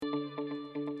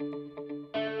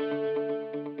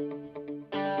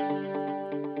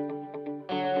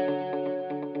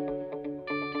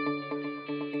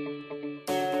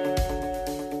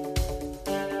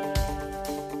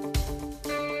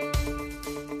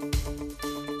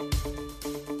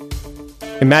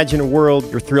Imagine a world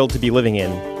you're thrilled to be living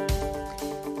in.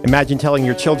 Imagine telling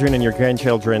your children and your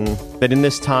grandchildren that in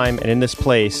this time and in this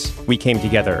place, we came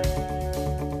together.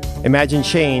 Imagine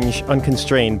change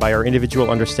unconstrained by our individual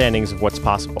understandings of what's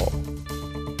possible.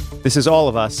 This is All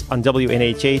of Us on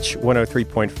WNHH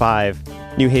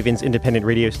 103.5, New Haven's independent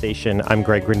radio station. I'm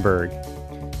Greg Grinberg.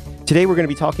 Today we're going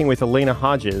to be talking with Elena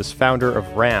Hodges, founder of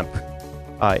RAMP.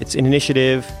 It's an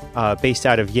initiative based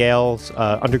out of Yale's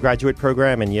undergraduate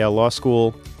program and Yale Law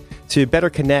School to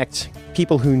better connect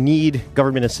people who need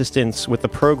government assistance with the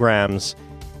programs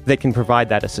that can provide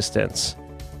that assistance.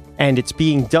 And it's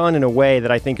being done in a way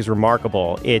that I think is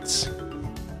remarkable. It's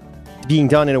being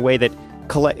done in a way that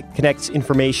connects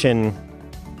information,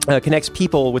 connects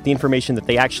people with the information that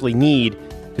they actually need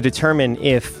to determine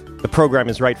if the program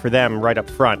is right for them right up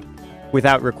front,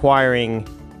 without requiring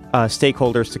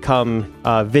stakeholders to come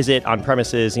visit on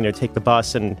premises, take the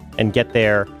bus and get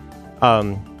there.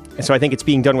 And so I think it's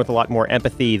being done with a lot more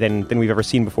empathy than we've ever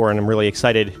seen before, and I'm really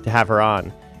excited to have her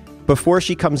on. Before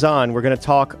she comes on, we're going to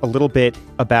talk a little bit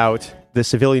about the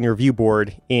Civilian Review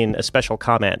Board in a special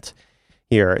comment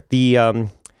here. The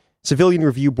Civilian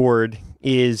Review Board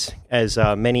is, as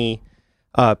many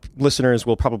listeners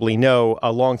will probably know,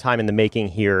 a long time in the making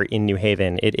here in New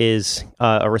Haven. It is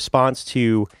a response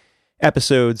to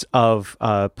episodes of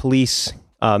police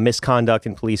misconduct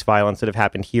and police violence that have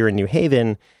happened here in New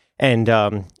Haven and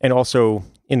also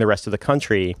in the rest of the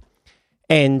country.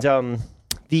 And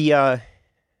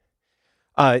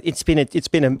it's been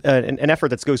an effort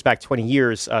that goes back 20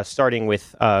 years, starting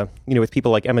with with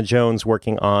people like Emma Jones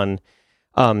working on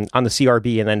the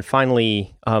CRB, and then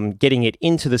finally getting it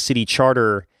into the city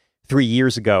charter 3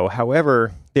 years ago.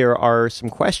 However, there are some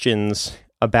questions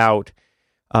about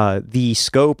the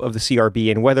scope of the CRB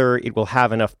and whether it will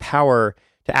have enough power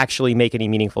to actually make any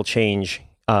meaningful change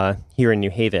here in New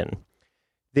Haven.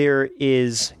 There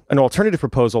is an alternative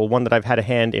proposal, one that I've had a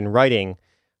hand in writing,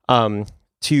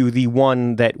 to the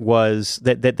one that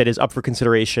is up for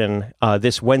consideration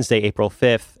this Wednesday, April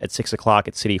 5th at 6 o'clock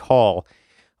at City Hall.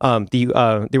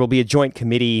 There will be a joint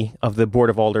committee of the Board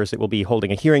of Alders that will be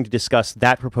holding a hearing to discuss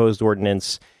that proposed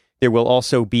ordinance. There will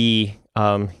also be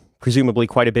presumably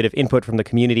quite a bit of input from the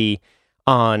community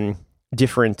on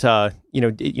different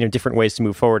different ways to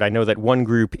move forward. I know that one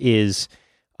group is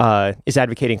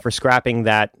advocating for scrapping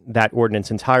that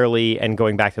ordinance entirely and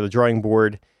going back to the drawing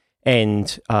board.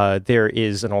 And there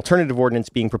is an alternative ordinance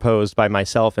being proposed by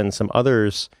myself and some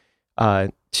others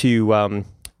to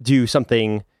do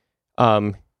something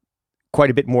quite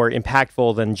a bit more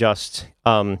impactful than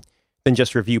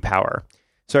just review power.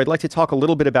 So I'd like to talk a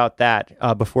little bit about that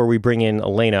before we bring in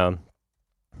Elena.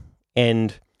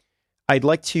 And I'd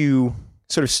like to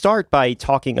sort of start by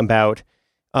talking about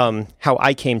how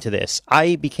I came to this.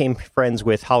 I became friends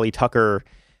with Holly Tucker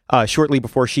shortly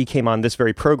before she came on this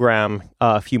very program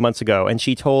a few months ago, and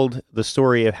she told the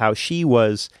story of how she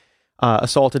was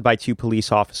assaulted by two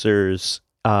police officers,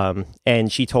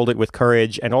 and she told it with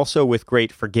courage and also with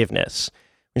great forgiveness,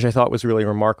 which I thought was really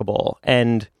remarkable.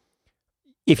 And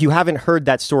if you haven't heard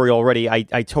that story already, I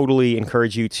totally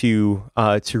encourage you to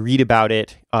read about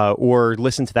it or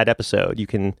listen to that episode. You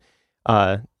can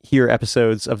hear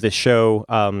episodes of this show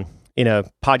in a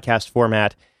podcast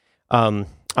format on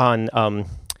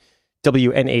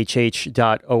WNHH.org.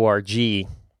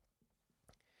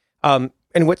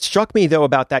 And what struck me, though,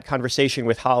 about that conversation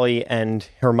with Holly and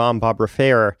her mom, Barbara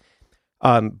Fair,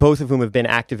 both of whom have been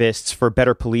activists for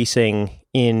better policing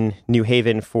in New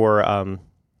Haven for a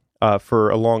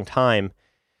long time,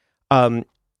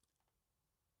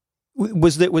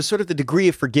 was sort of the degree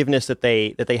of forgiveness that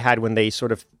they had when they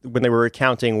were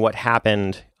recounting what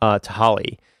happened to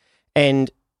Holly,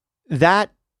 and that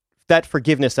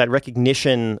forgiveness, that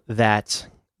recognition that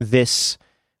this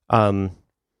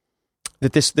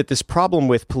problem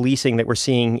with policing that we're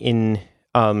seeing in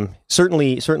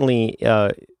certainly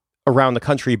around the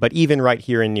country, but even right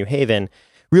here in New Haven,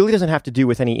 really doesn't have to do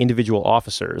with any individual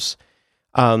officers.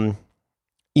 So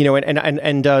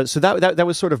that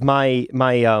was sort of my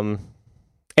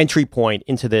entry point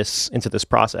into this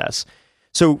process.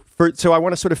 So I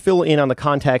want to sort of fill in on the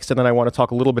context, and then I want to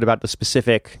talk a little bit about the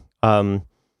specific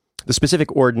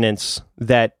ordinance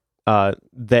that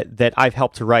I've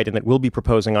helped to write and that we'll be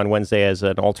proposing on Wednesday as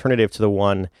an alternative to the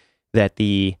one that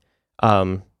that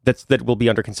will be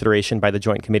under consideration by the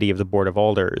Joint Committee of the Board of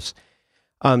Alders.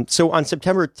 So on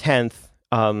September 10th,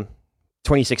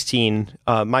 2016,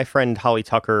 my friend Holly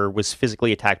Tucker was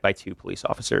physically attacked by two police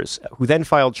officers who then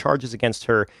filed charges against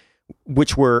her,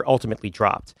 which were ultimately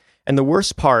dropped. And the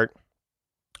worst part,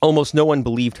 almost no one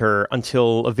believed her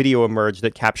until a video emerged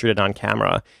that captured it on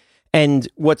camera. And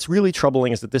what's really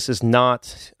troubling is that this is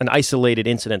not an isolated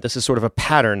incident. This is sort of a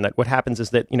pattern that what happens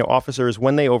is that, officers,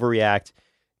 when they overreact,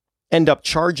 end up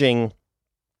charging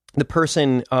the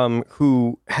person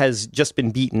who has just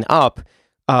been beaten up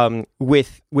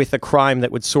with a crime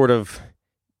that would sort of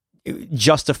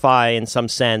justify, in some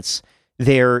sense,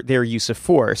 their use of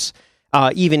force,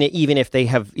 even if they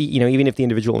have, even if the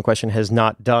individual in question has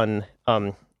not done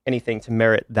anything to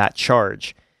merit that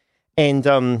charge, and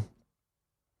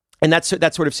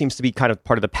that sort of seems to be kind of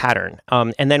part of the pattern.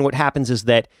 And then what happens is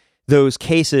that those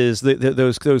cases,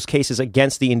 those cases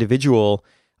against the individual,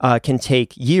 can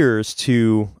take years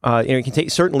to, it can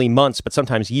take certainly months, but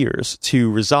sometimes years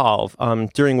to resolve.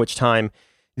 During which time,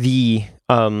 any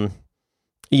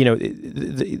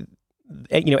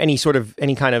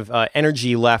kind of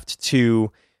energy left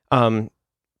to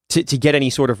get any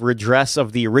sort of redress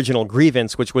of the original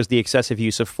grievance, which was the excessive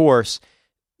use of force,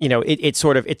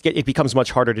 it becomes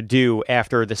much harder to do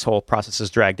after this whole process is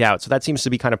dragged out. So that seems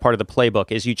to be kind of part of the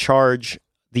playbook: is you charge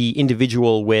the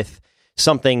individual with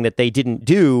something that they didn't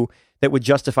do that would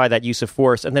justify that use of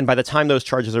force, and then by the time those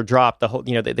charges are dropped, the whole,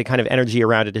 the kind of energy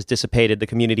around it is dissipated, the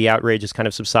community outrage is kind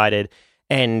of subsided,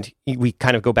 and we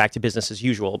kind of go back to business as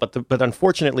usual. But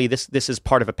unfortunately, this is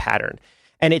part of a pattern,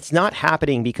 and it's not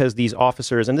happening because these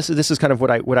officers, and this is kind of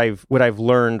what I've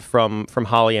learned from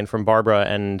Holly and from Barbara,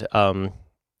 and I'm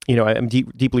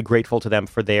deeply grateful to them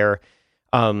for their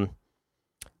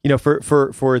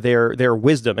for their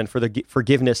wisdom and for the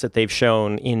forgiveness that they've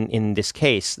shown in this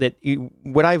case. That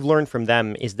what I've learned from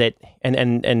them is that,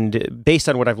 and based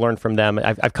on what I've learned from them,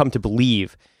 I've come to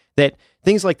believe that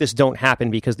things like this don't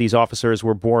happen because these officers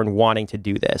were born wanting to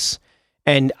do this.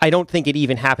 And I don't think it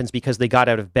even happens because they got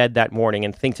out of bed that morning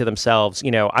and think to themselves,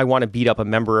 I want to beat up a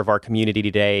member of our community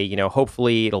today.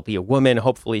 Hopefully it'll be a woman.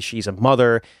 Hopefully she's a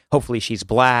mother. Hopefully she's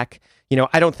black.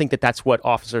 I don't think that that's what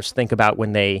officers think about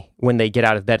when they get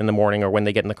out of bed in the morning or when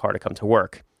they get in the car to come to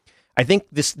work. I think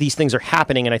these things are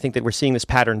happening, and I think that we're seeing this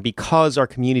pattern because our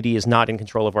community is not in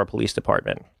control of our police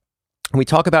department. When we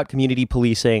talk about community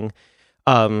policing,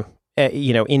 in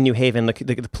New Haven,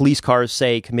 the police cars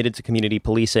say committed to community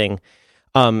policing.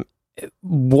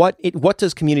 What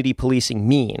does community policing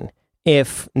mean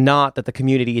if not that the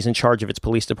community is in charge of its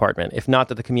police department, if not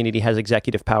that the community has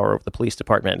executive power over the police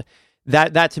department?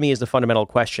 That to me is the fundamental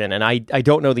question, and I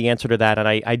don't know the answer to that, and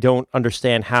I don't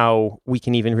understand how we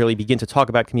can even really begin to talk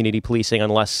about community policing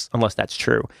unless that's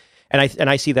true, and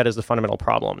I see that as the fundamental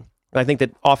problem. And I think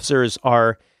that officers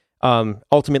are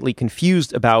ultimately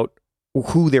confused about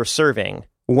who they're serving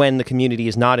when the community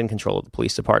is not in control of the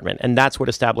police department, and that's what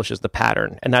establishes the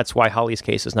pattern, and that's why Holly's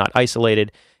case is not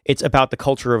isolated. It's about the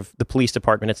culture of the police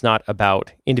department. It's not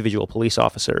about individual police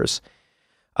officers.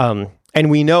 And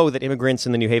we know that immigrants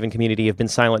in the New Haven community have been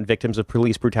silent victims of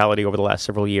police brutality over the last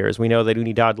several years. We know that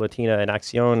Unidad Latina en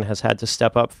Acción has had to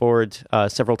step up forward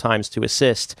several times to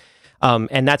assist.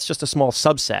 And that's just a small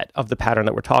subset of the pattern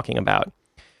that we're talking about.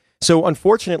 So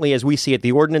unfortunately, as we see it,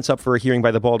 the ordinance up for a hearing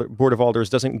by the Board of Alders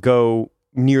doesn't go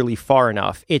nearly far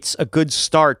enough. It's a good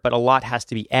start, but a lot has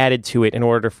to be added to it in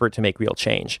order for it to make real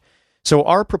change. So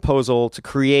our proposal to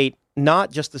create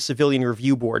not just the Civilian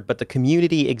Review Board, but the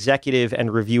Community Executive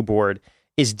and Review Board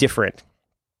is different.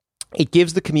 It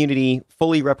gives the community,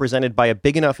 fully represented by a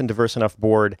big enough and diverse enough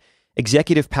board,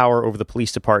 executive power over the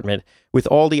police department with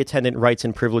all the attendant rights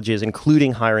and privileges,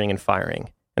 including hiring and firing.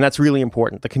 And that's really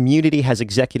important. The community has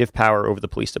executive power over the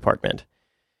police department.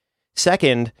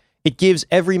 Second, it gives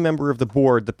every member of the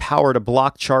board the power to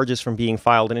block charges from being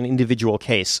filed in an individual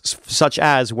case, such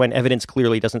as when evidence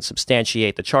clearly doesn't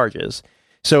substantiate the charges.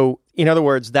 So, in other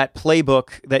words, that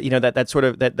playbook,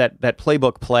 that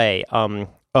playbook play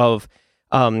of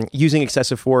using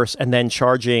excessive force and then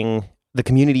charging the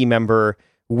community member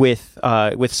with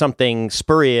something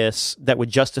spurious that would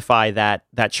justify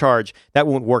that charge, that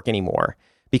won't work anymore.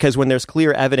 Because when there's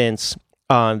clear evidence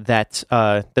that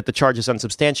the charge is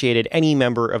unsubstantiated, any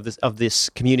member of this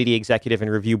community executive and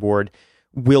review board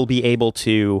will be able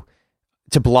to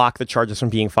block the charges from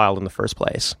being filed in the first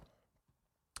place.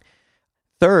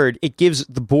 Third, it gives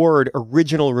the board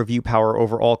original review power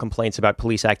over all complaints about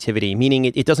police activity, meaning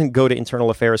it doesn't go to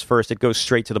internal affairs first, it goes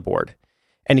straight to the board.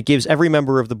 And it gives every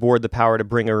member of the board the power to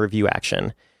bring a review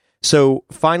action. So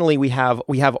finally, we have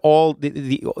all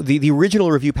the original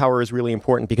review power is really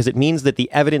important because it means that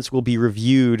the evidence will be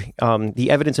reviewed. The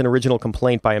evidence and original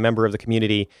complaint by a member of the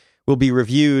community will be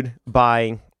reviewed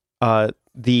by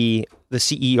the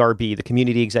CERB, the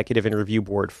Community Executive and Review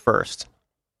Board, first.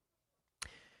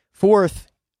 Fourth,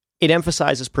 it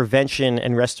emphasizes prevention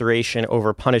and restoration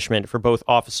over punishment for both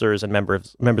officers and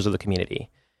members of the community.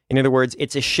 In other words,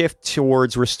 it's a shift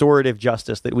towards restorative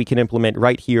justice that we can implement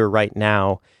right here, right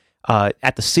now,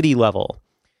 at the city level,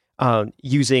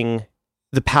 using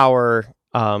the power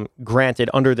granted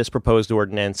under this proposed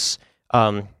ordinance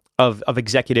of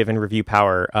executive and review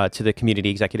power to the Community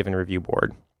Executive and Review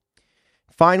Board.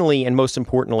 Finally, and most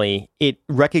importantly, it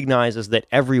recognizes that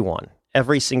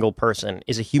every single person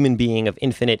is a human being of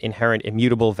infinite, inherent,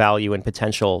 immutable value and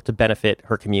potential to benefit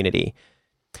her community,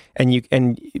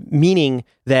 and meaning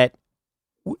that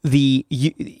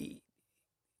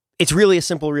it's really a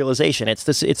simple realization. It's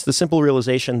the simple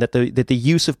realization that the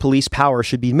use of police power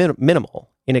should be minimal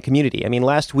in a community. I mean,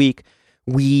 last week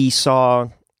we saw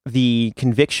the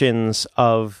convictions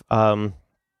of, I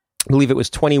believe it was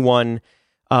 21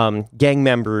 gang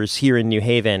members here in New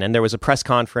Haven, and there was a press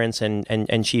conference,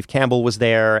 and Chief Campbell was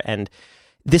there, and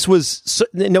this was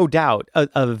no doubt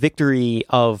a victory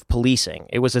of policing.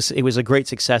 It was a great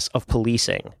success of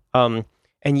policing, and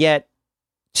yet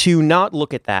to not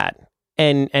look at that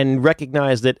and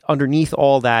recognize that underneath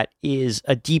all that is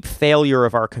a deep failure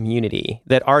of our community.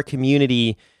 That our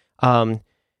community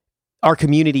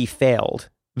failed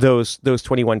those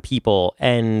 21 people,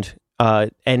 and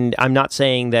I'm not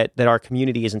saying that our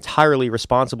community is entirely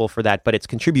responsible for that, but it's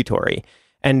contributory.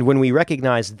 And when we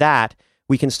recognize that,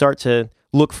 we can start to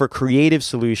look for creative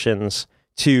solutions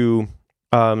to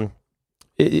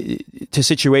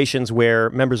situations where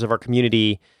members of our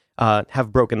community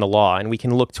have broken the law, and we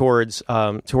can look towards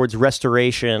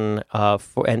restoration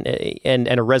and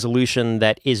a resolution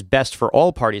that is best for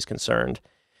all parties concerned.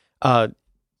 That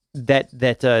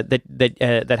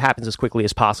happens as quickly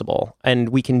as possible, and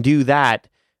we can do that.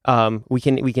 We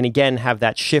can again have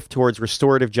that shift towards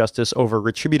restorative justice over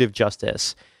retributive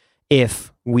justice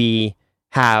if we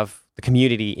have the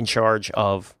community in charge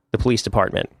of the police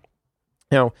department.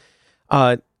 Now,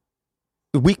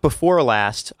 the week before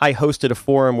last, I hosted a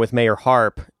forum with Mayor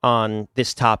Harp on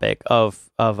this topic it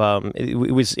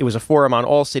was a forum on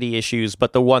all city issues,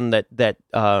 but the one that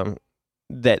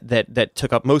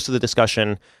took up most of the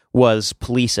discussion was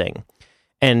policing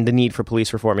and the need for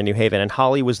police reform in New Haven. And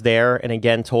Holly was there and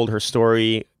again told her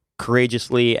story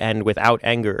courageously and without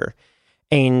anger.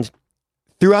 And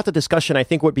throughout the discussion, I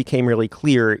think what became really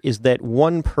clear is that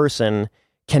one person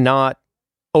cannot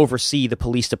oversee the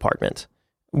police department.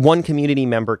 One community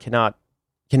member cannot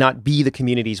be the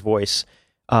community's voice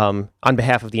on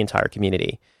behalf of the entire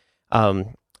community.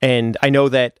 And I know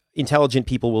that intelligent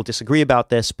people will disagree about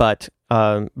this, but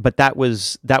that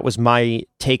was my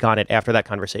take on it after that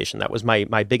conversation. That was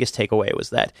my biggest takeaway,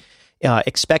 was that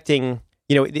expecting,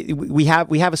 we have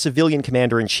a civilian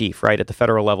commander in chief, right, at the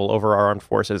federal level over our armed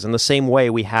forces. In the same way,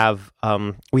 we have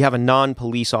a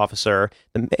non-police officer,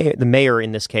 the mayor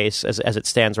in this case, as it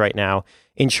stands right now,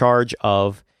 in charge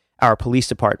of our police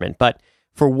department. But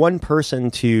for one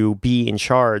person to be in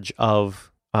charge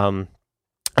of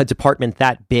a department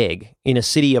that big in a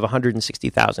city of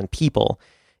 160,000 people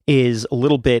is a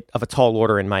little bit of a tall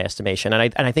order in my estimation.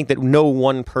 And I think that no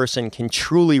one person can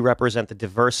truly represent the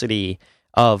diversity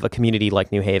of a community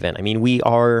like New Haven. I mean, we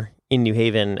are in New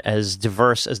Haven as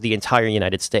diverse as the entire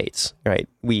United States, right?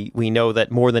 We know that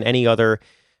more than any other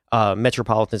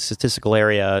metropolitan statistical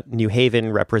area, New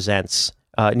Haven represents.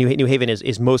 New Haven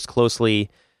is most closely,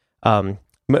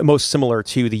 most similar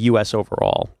to the U.S.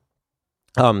 overall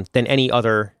than any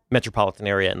other metropolitan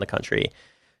area in the country.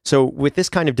 So with this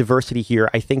kind of diversity here,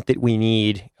 I think that we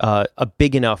need a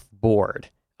big enough board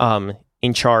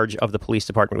in charge of the police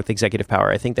department with executive power.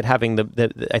 I think that having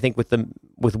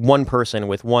with one person,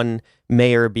 with one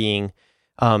mayor being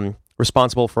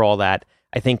responsible for all that,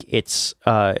 I think it's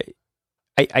I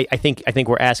think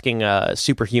we're asking a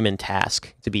superhuman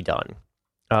task to be done.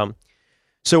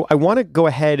 So I want to go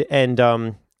ahead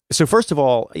and so first of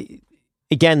all,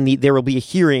 again, there will be a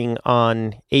hearing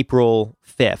on April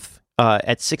 5th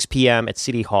at 6 p.m. at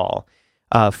City Hall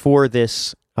for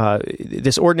this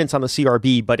ordinance on the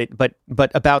CRB,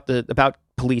 but about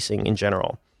policing in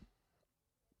general.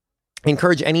 I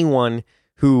encourage anyone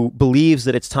who believes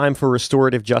that it's time for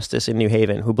restorative justice in New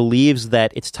Haven, who believes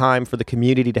that it's time for the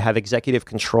community to have executive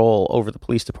control over the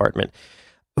police department,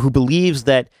 who believes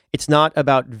that it's not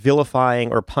about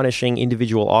vilifying or punishing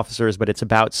individual officers, but it's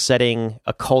about setting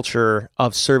a culture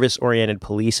of service-oriented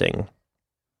policing.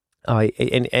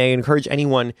 And I encourage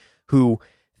anyone who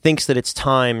thinks that it's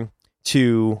time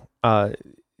to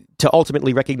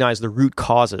ultimately recognize the root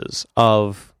causes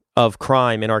of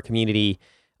crime in our community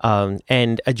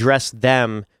and address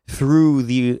them through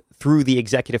through the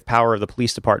executive power of the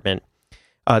police department,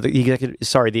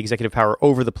 the executive power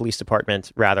over the police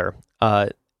department, rather. I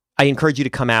encourage you to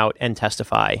come out and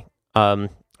testify on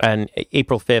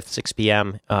April 5th, 6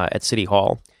 p.m. At City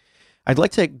Hall. I'd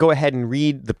like to go ahead and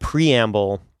read the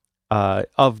preamble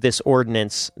of this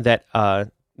ordinance that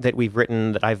we've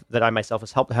written, that I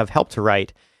myself have helped to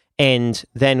write, and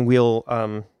then we'll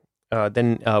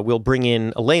bring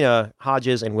in Elena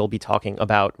Hodges, and we'll be talking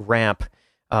about RAMP,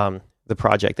 the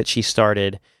project that she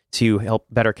started to help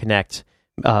better connect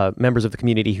members of the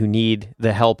community who need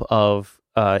the help of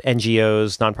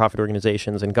NGOs, nonprofit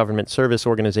organizations, and government service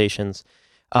organizations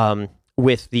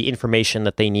with the information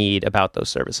that they need about those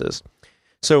services.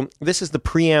 So this is the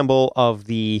preamble of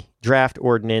the draft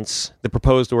ordinance, the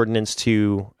proposed ordinance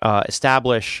to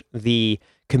establish the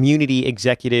Community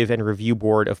Executive and Review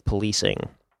Board of Policing.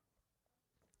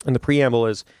 And the preamble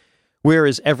is,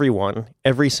 whereas everyone,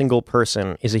 every single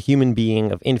person, is a human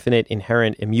being of infinite,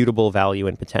 inherent, immutable value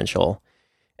and potential.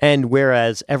 And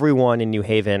whereas everyone in New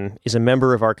Haven is a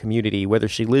member of our community, whether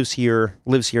she lives here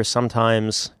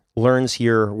sometimes, learns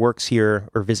here, works here,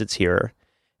 or visits here.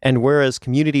 And whereas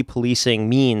community policing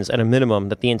means, at a minimum,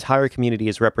 that the entire community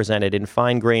is represented in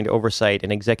fine-grained oversight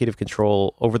and executive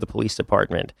control over the police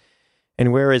department.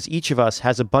 And whereas each of us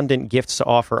has abundant gifts to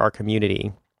offer our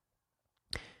community.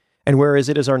 And whereas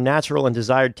it is our natural and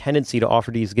desired tendency to offer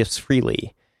these gifts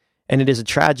freely, and it is a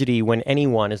tragedy when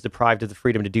anyone is deprived of the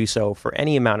freedom to do so for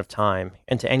any amount of time,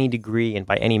 and to any degree and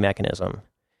by any mechanism.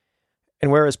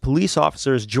 And whereas police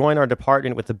officers join our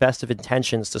department with the best of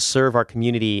intentions to serve our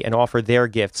community and offer their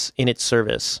gifts in its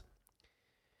service.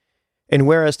 And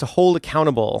whereas to hold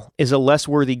accountable is a less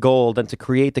worthy goal than to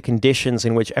create the conditions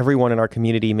in which everyone in our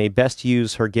community may best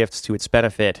use her gifts to its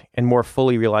benefit and more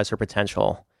fully realize her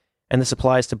potential. And this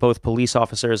applies to both police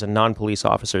officers and non-police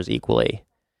officers equally.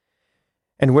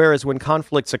 And whereas when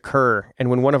conflicts occur and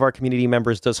when one of our community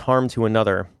members does harm to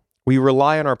another, we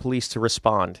rely on our police to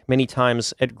respond, many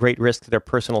times at great risk to their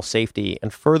personal safety.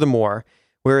 And furthermore,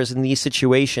 whereas in these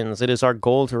situations, it is our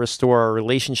goal to restore our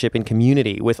relationship in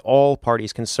community with all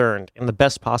parties concerned in the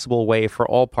best possible way for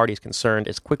all parties concerned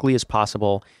as quickly as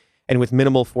possible and with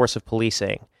minimal force of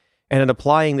policing. And in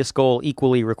applying this goal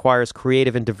equally requires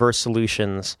creative and diverse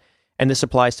solutions, and this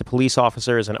applies to police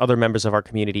officers and other members of our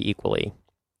community equally.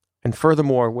 And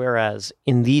furthermore, whereas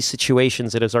in these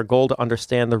situations, it is our goal to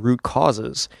understand the root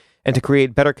causes and to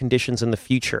create better conditions in the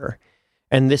future.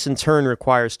 And this in turn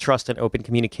requires trust and open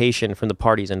communication from the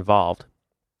parties involved.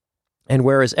 And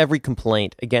whereas every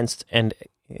complaint against and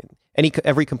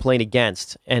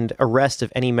arrest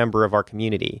of any member of our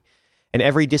community, and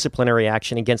every disciplinary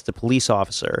action against a police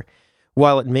officer,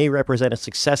 while it may represent a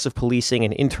success of policing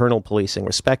and internal policing,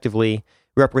 respectively,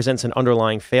 represents an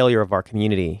underlying failure of our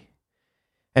community.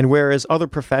 And whereas other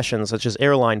professions, such as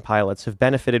airline pilots, have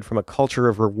benefited from a culture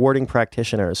of rewarding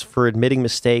practitioners for admitting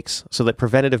mistakes so that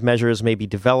preventative measures may be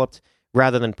developed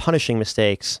rather than punishing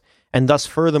mistakes, and thus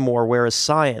furthermore, whereas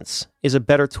science is a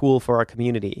better tool for our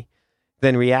community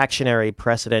than reactionary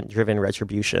precedent-driven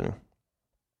retribution.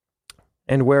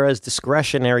 And whereas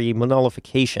discretionary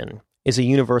nullification is a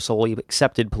universally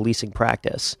accepted policing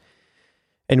practice,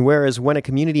 and whereas when a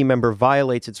community member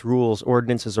violates its rules,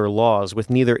 ordinances, or laws with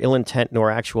neither ill intent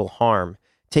nor actual harm,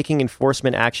 taking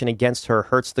enforcement action against her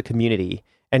hurts the community,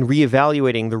 and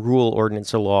reevaluating the rule,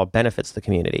 ordinance, or law benefits the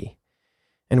community.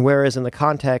 And whereas in the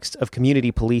context of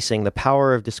community policing, the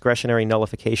power of discretionary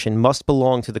nullification must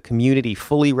belong to the community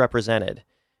fully represented,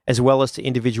 as well as to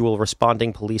individual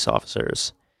responding police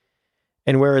officers.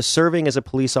 And whereas serving as a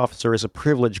police officer is a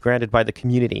privilege granted by the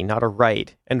community, not a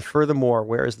right, and furthermore,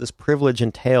 whereas this privilege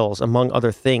entails, among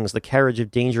other things, the carriage of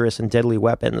dangerous and deadly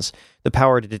weapons, the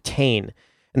power to detain,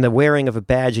 and the wearing of a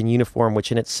badge and uniform,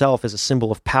 which in itself is a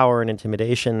symbol of power and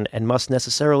intimidation, and must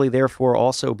necessarily therefore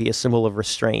also be a symbol of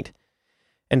restraint.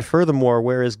 And furthermore,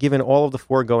 whereas given all of the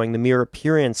foregoing, the mere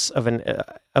appearance of an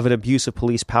abuse of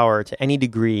police power to any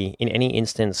degree, in any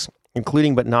instance,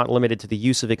 including but not limited to the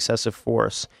use of excessive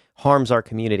force, harms our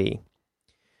community.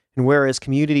 And whereas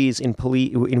communities in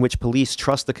which police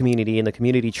trust the community and the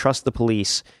community trusts the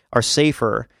police are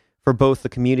safer for both the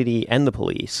community and the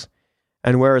police,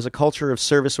 and whereas a culture of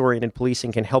service-oriented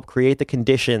policing can help create the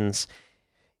conditions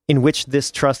in which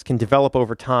this trust can develop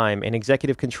over time, and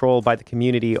executive control by the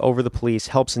community over the police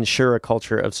helps ensure a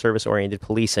culture of service-oriented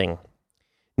policing.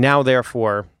 Now,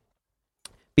 therefore,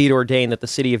 be it ordained that the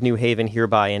City of New Haven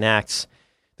hereby enacts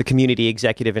the Community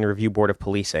Executive and Review Board of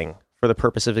Policing for the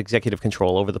purpose of executive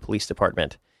control over the police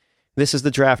department. This is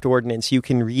the draft ordinance. You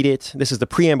can read it. This is the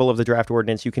preamble of the draft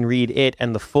ordinance. You can read it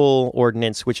and the full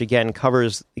ordinance, which again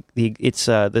covers the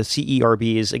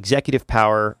CERB's executive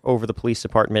power over the police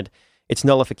department, its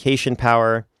nullification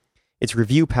power, its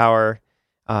review power,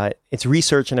 its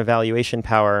research and evaluation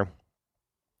power,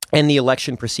 and the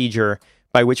election procedure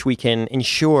by which we can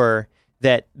ensure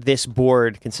that this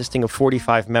board, consisting of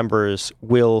 45 members,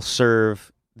 will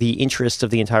serve the interests of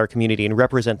the entire community and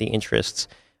represent the interests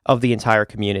of the entire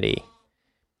community.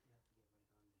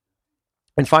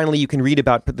 And finally, you can read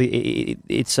about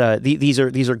these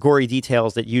are gory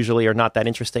details that usually are not that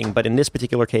interesting, but in this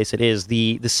particular case, it is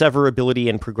the severability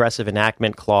and progressive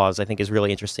enactment clause. I think is really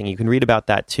interesting. You can read about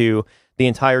that too. The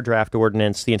entire draft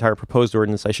ordinance, the entire proposed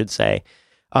ordinance, I should say,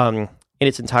 in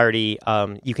its entirety.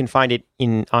 You can find it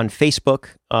on Facebook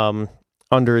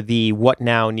under the What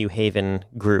Now New Haven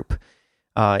group.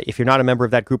 If you're not a member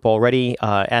of that group already,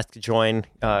 ask to join.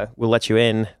 We'll let you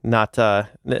in. Not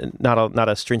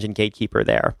a stringent gatekeeper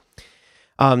there.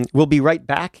 We'll be right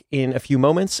back in a few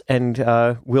moments, and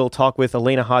we'll talk with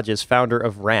Elena Hodges, founder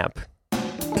of RAMP.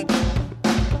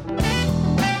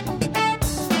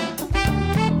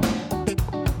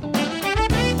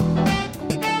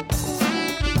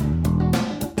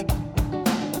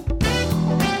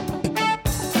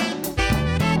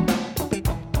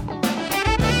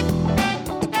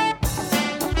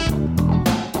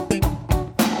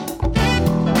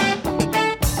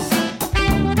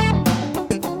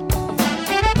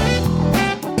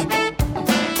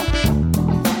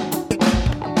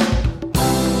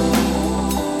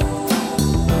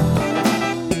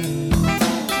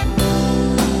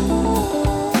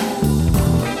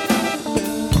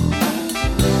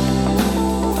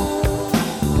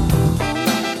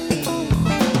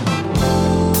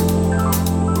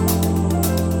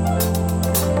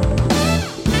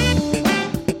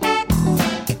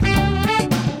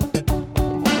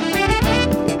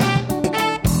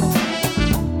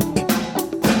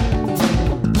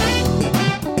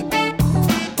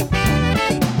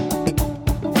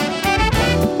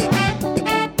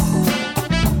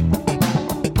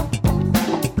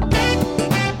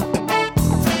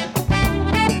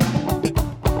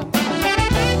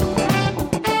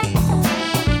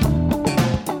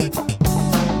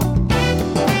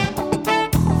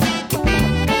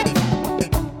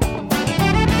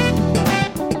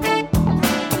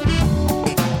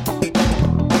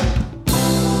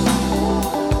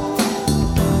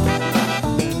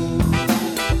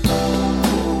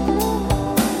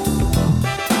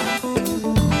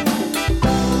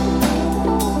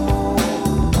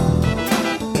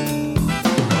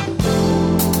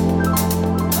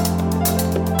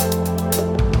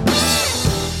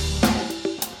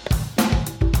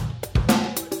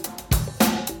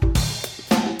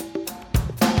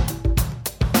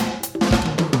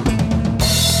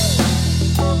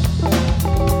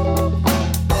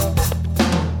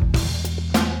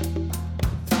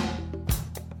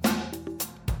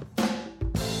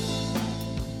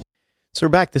 So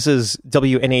we're back. This is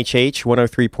WNHH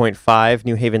 103.5,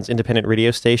 New Haven's independent radio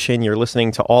station. You're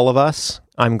listening to All of Us.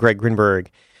 I'm Greg Grinberg.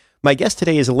 My guest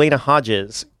today is Elena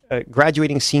Hodges, a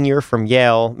graduating senior from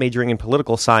Yale, majoring in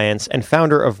political science, and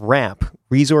founder of RAMP,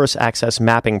 Resource Access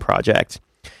Mapping Project.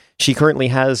 She currently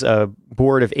has a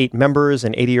board of 8 members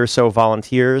and 80 or so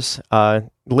volunteers.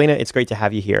 Elena, it's great to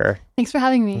have you here. Thanks for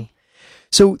having me.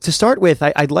 So to start with,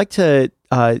 I'd like to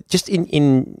just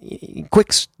in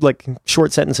quick,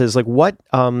 short sentences, what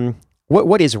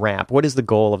is RAMP? What is the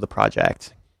goal of the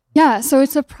project? Yeah, so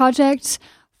it's a project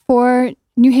for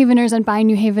New Haveners and by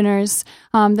New Haveners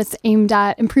that's aimed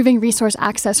at improving resource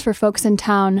access for folks in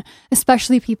town,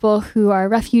 especially people who are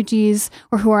refugees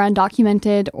or who are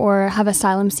undocumented or have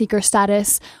asylum seeker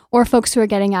status, or folks who are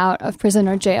getting out of prison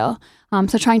or jail.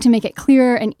 So trying to make it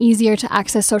clearer and easier to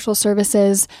access social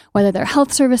services, whether they're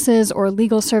health services or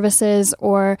legal services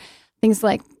or things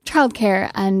like childcare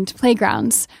and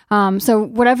playgrounds. So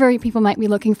whatever people might be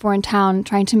looking for in town,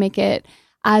 trying to make it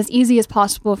as easy as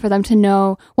possible for them to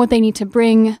know what they need to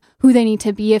bring, who they need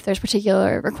to be if there's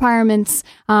particular requirements,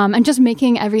 and just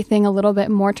making everything a little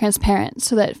bit more transparent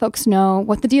so that folks know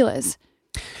what the deal is.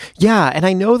 Yeah, and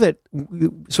I know that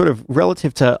sort of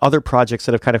relative to other projects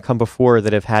that have kind of come before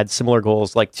that have had similar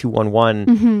goals like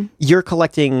 211, you're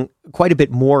collecting quite a bit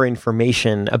more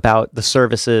information about the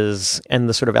services and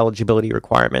the sort of eligibility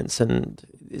requirements. And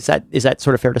is that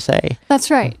sort of fair to say?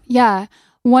 That's right. Yeah.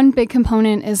 One big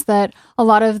component is that a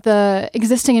lot of the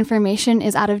existing information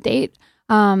is out of date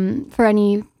for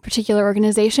any particular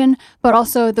organization, but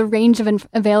also the range of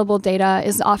available data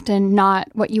is often not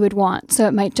what you would want. So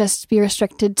it might just be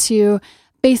restricted to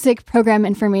basic program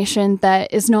information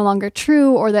that is no longer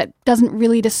true or that doesn't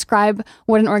really describe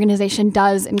what an organization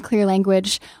does in clear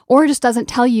language, or just doesn't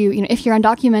tell you, if you're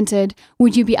undocumented,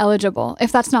 would you be eligible?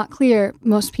 If that's not clear,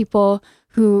 most people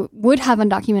who would have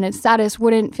undocumented status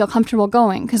wouldn't feel comfortable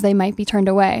going because they might be turned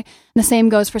away. And the same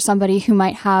goes for somebody who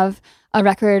might have a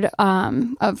record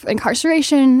of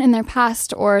incarceration in their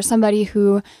past, or somebody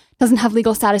who doesn't have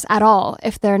legal status at all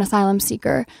if they're an asylum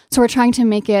seeker. So we're trying to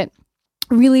make it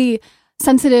really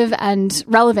sensitive and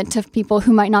relevant to people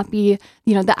who might not be,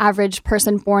 the average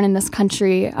person born in this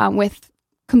country with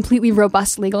completely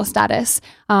robust legal status,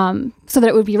 so that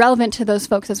it would be relevant to those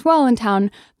folks as well in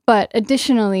town, but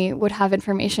additionally would have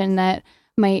information that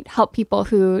might help people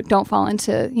who don't fall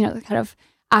into, the kind of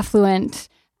affluent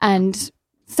and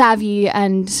savvy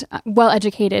and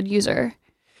well-educated user.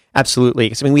 Absolutely.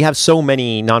 'Cause, we have so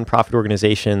many nonprofit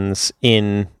organizations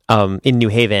in New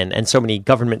Haven and so many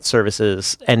government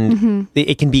services, and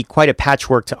it can be quite a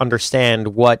patchwork to understand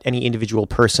what any individual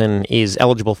person is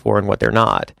eligible for and what they're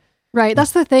not. Right.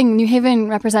 That's the thing. New Haven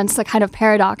represents a kind of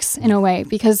paradox in a way,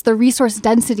 because the resource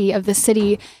density of the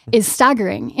city is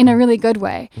staggering in a really good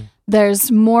way.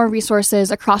 There's more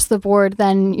resources across the board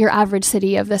than your average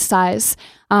city of this size.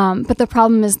 But the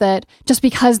problem is that just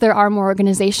because there are more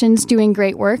organizations doing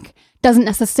great work doesn't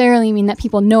necessarily mean that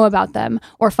people know about them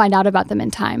or find out about them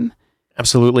in time.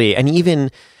 Absolutely. And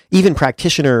even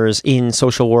practitioners in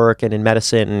social work and in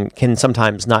medicine can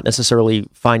sometimes not necessarily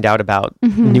find out about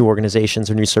new organizations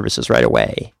or new services right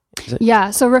away.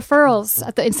 Yeah, so referrals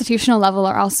at the institutional level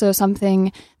are also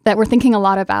something that we're thinking a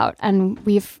lot about. And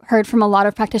we've heard from a lot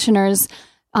of practitioners,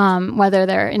 whether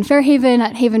they're in Fairhaven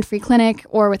at Haven Free Clinic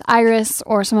or with Iris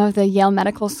or some of the Yale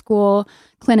Medical School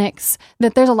clinics,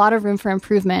 that there's a lot of room for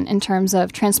improvement in terms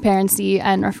of transparency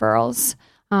and referrals.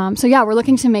 So yeah, we're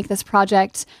looking to make this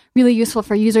project really useful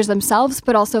for users themselves,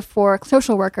 but also for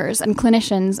social workers and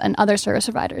clinicians and other service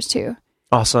providers too.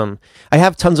 Awesome. I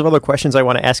have tons of other questions I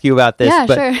want to ask you about this. Yeah,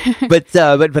 but,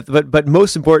 sure. but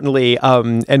most importantly,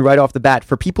 and right off the bat,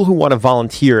 for people who want to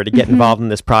volunteer to get involved in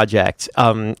this project,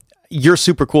 you're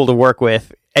super cool to work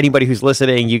with. Anybody who's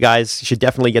listening, you guys should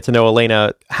definitely get to know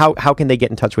Elena. How can they get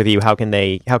in touch with you? How can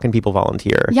people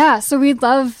volunteer? Yeah, so we'd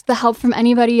love the help from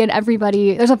anybody and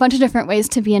everybody. There's a bunch of different ways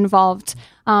to be involved.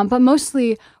 But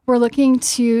mostly we're looking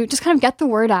to just kind of get the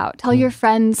word out. Tell your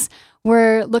friends.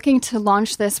 We're looking to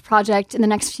launch this project in the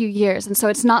next few years. And so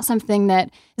it's not something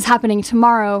that is happening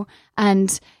tomorrow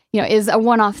and is a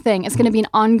one-off thing. It's going to be an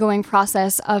ongoing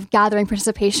process of gathering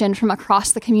participation from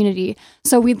across the community.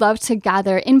 So we'd love to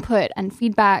gather input and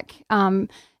feedback.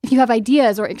 If you have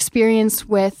ideas or experience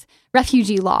with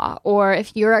refugee law, or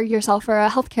if you yourself are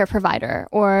a healthcare provider,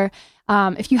 or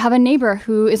if you have a neighbor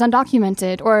who is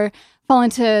undocumented or fall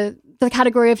into the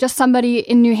category of just somebody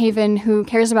in New Haven who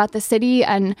cares about the city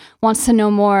and wants to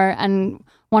know more and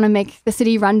want to make the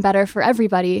city run better for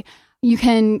everybody, you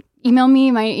can email me.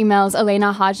 My email is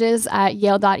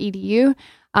elenahodges@yale.edu.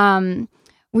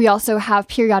 We also have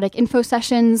periodic info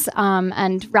sessions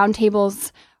and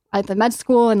roundtables at the med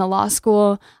school and the law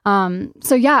school.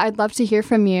 So yeah, I'd love to hear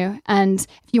from you. And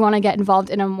if you want to get involved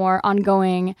in a more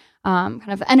ongoing kind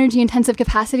of energy-intensive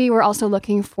capacity, we're also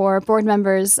looking for board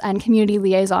members and community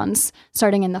liaisons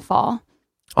starting in the fall.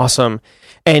 Awesome.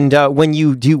 And when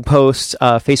you do post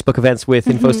Facebook events with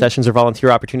info sessions or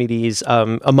volunteer opportunities,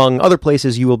 among other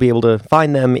places you will be able to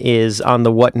find them is on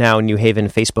the What Now New Haven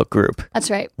Facebook group.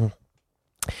 That's right.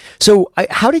 So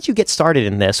how did you get started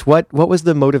in this? What was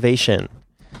the motivation?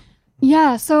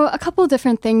 Yeah, so a couple of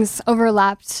different things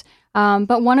overlapped.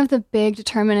 But one of the big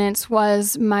determinants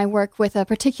was my work with a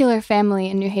particular family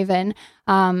in New Haven,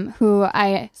 who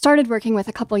I started working with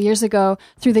a couple of years ago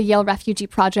through the Yale Refugee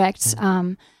Project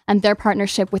and their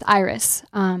partnership with Iris.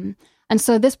 And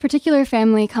so this particular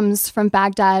family comes from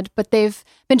Baghdad, but they've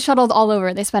been shuttled all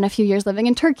over. They spent a few years living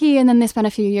in Turkey, and then they spent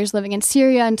a few years living in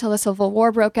Syria until the civil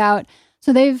war broke out.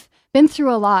 So they've been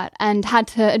through a lot and had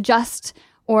to adjust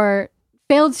or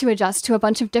failed to adjust to a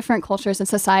bunch of different cultures and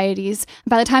societies.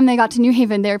 By the time they got to New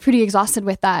Haven, they were pretty exhausted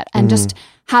with that and just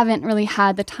haven't really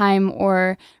had the time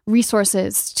or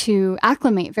resources to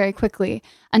acclimate very quickly.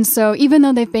 And so even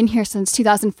though they've been here since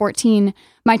 2014,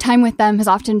 my time with them has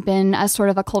often been as sort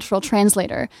of a cultural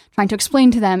translator, trying to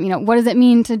explain to them, what does it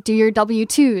mean to do your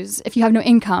W-2s if you have no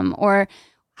income? Or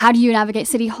how do you navigate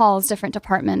City Hall's different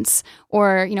departments?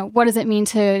 Or, what does it mean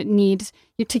to need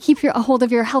to keep a hold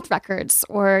of your health records?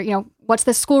 Or, what's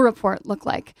the school report look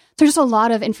like? So just a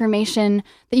lot of information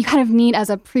that you kind of need as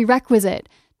a prerequisite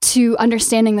to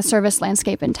understanding the service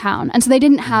landscape in town. And so they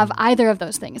didn't have either of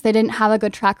those things. They didn't have a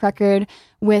good track record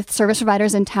with service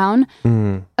providers in town,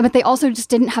 but they also just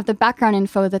didn't have the background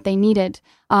info that they needed,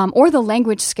 or the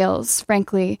language skills,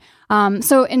 frankly.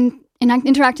 So in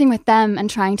interacting with them and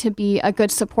trying to be a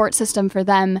good support system for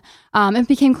them, it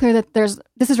became clear that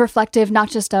this is reflective not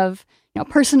just of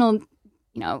personal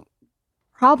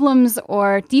problems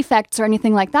or defects or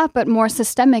anything like that, but more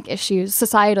systemic issues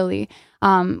societally,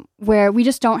 where we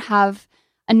just don't have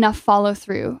enough follow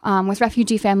through with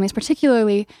refugee families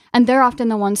particularly, and they're often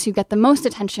the ones who get the most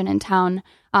attention in town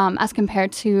as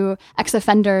compared to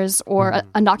ex-offenders or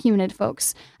undocumented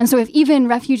folks. And so if even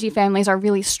refugee families are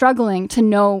really struggling to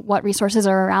know what resources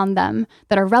are around them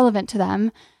that are relevant to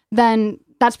them, then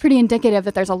that's pretty indicative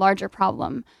that there's a larger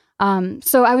problem.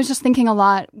 So I was just thinking a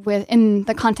lot in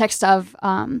the context of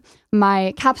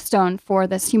my capstone for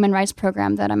this human rights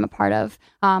program that I'm a part of.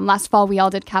 Last fall, we all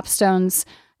did capstones,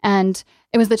 and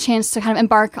it was the chance to kind of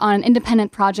embark on an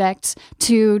independent project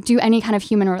to do any kind of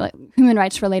human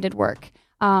rights related work.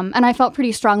 And I felt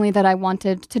pretty strongly that I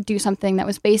wanted to do something that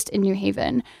was based in New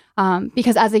Haven,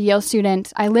 because as a Yale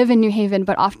student, I live in New Haven,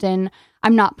 but often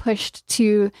I'm not pushed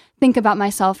to think about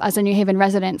myself as a New Haven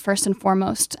resident first and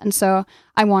foremost. And so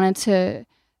I wanted to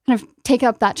kind of take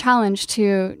up that challenge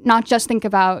to not just think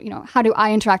about, how do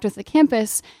I interact with the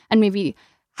campus and maybe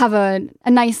have a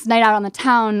nice night out on the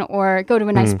town or go to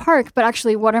a nice park, but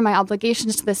actually what are my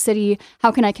obligations to the city?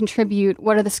 How can I contribute?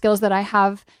 What are the skills that I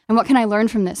have? And what can I learn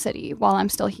from this city while I'm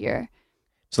still here?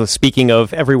 So speaking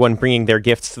of everyone bringing their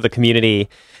gifts to the community,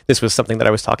 this was something that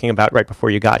I was talking about right before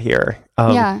you got here.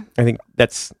 I think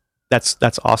that's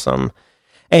awesome.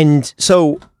 And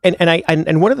so,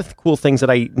 and one of the cool things that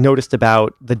I noticed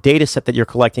about the data set that you're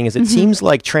collecting is it seems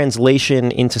like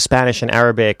translation into Spanish and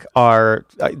Arabic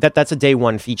that's a day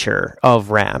one feature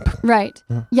of RAMP. Right.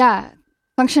 Yeah.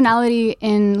 Functionality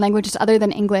in languages other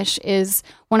than English is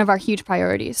one of our huge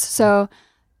priorities. So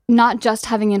not just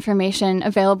having information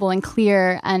available in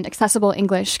clear and accessible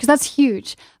English, because that's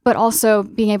huge, but also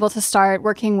being able to start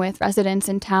working with residents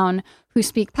in town who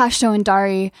speak Pashto and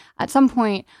Dari at some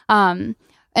point.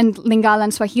 And Lingala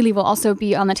and Swahili will also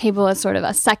be on the table as sort of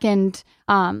a second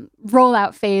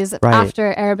rollout phase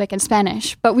after Arabic and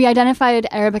Spanish. But we identified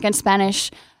Arabic and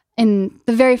Spanish in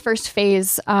the very first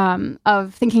phase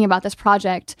of thinking about this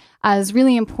project as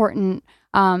really important,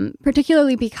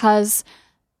 particularly because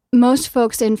most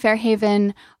folks in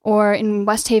Fairhaven or in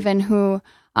West Haven who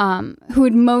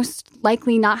would most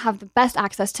likely not have the best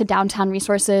access to downtown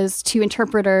resources, to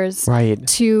interpreters,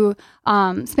 to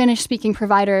Spanish-speaking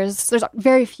providers. There's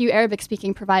very few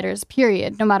Arabic-speaking providers,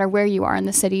 period, no matter where you are in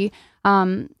the city.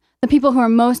 The people who are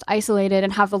most isolated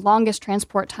and have the longest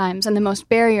transport times and the most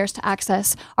barriers to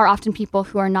access are often people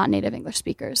who are not native English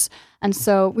speakers. And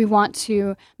so we want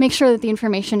to make sure that the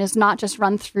information is not just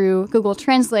run through Google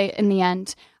Translate in the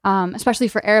end, especially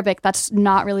for Arabic. That's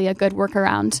not really a good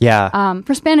workaround. Yeah.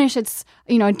 For Spanish, it's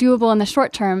doable in the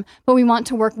short term, but we want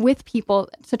to work with people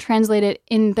to translate it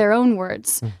in their own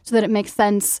words so that it makes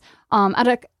sense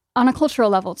on a cultural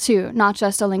level too, not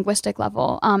just a linguistic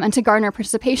level, and to garner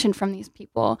participation from these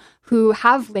people who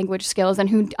have language skills and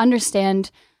who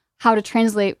understand how to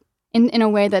translate in a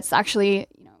way that's actually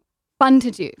fun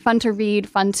to do, fun to read,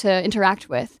 fun to interact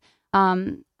with,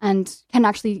 and can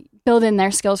actually build in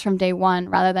their skills from day one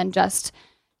rather than just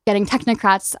getting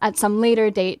technocrats at some later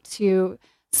date to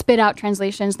spit out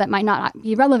translations that might not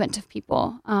be relevant to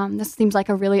people. This seems like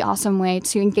a really awesome way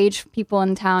to engage people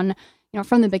in town,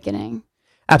 from the beginning.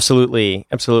 Absolutely.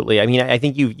 I mean, I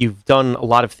think you've done a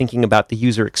lot of thinking about the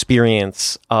user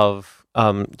experience of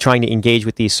trying to engage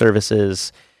with these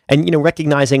services, and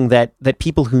recognizing that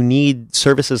people who need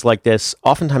services like this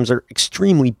oftentimes are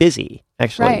extremely busy.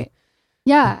 Actually, right?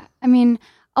 Yeah, I mean,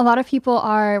 a lot of people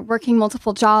are working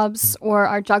multiple jobs or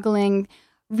are juggling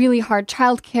really hard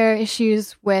childcare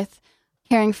issues with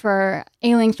caring for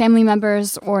ailing family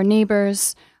members or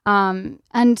neighbors,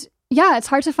 and yeah, it's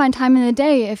hard to find time in the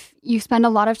day if you spend a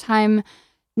lot of time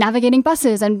navigating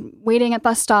buses and waiting at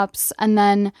bus stops. And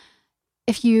then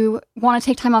if you want to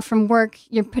take time off from work,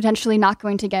 you're potentially not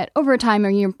going to get overtime, or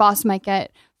your boss might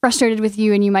get frustrated with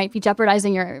you and you might be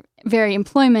jeopardizing your very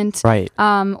employment. Right.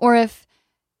 Or if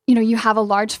you have a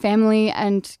large family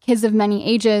and kids of many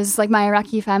ages, like my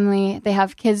Iraqi family, they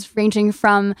have kids ranging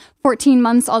from 14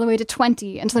 months all the way to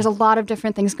 20. And so there's a lot of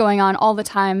different things going on all the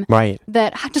time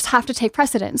that just have to take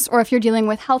precedence. Or if you're dealing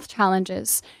with health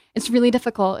challenges, it's really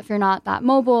difficult if you're not that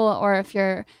mobile, or if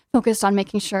you're focused on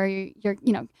making sure you're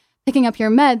picking up your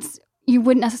meds, you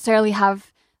wouldn't necessarily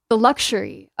have the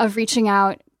luxury of reaching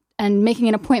out and making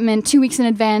an appointment 2 weeks in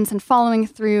advance and following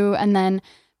through and then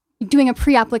doing a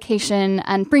pre-application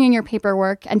and bringing your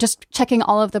paperwork and just checking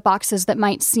all of the boxes that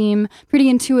might seem pretty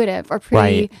intuitive or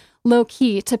pretty low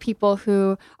key to people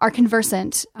who are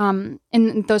conversant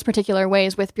in those particular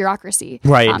ways with bureaucracy.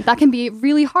 Right. That can be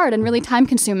really hard and really time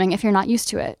consuming if you're not used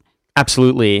to it.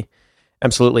 Absolutely.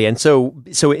 Absolutely. And so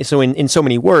in so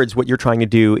many words, what you're trying to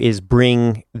do is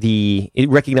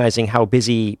recognizing how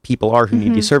busy people are who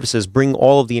need these services, bring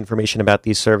all of the information about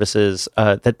these services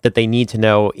that they need to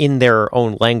know in their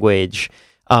own language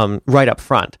right up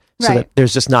front. So that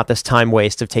there's just not this time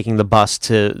waste of taking the bus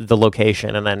to the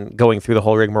location and then going through the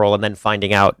whole rigmarole and then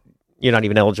finding out you're not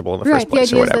even eligible in the first place.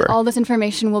 The idea is that all this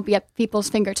information will be at people's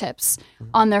fingertips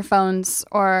on their phones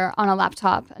or on a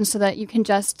laptop, and so that you can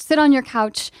just sit on your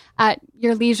couch at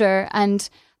your leisure and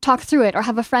talk through it, or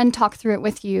have a friend talk through it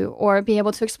with you, or be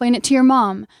able to explain it to your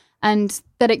mom, and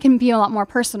that it can be a lot more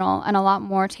personal and a lot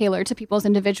more tailored to people's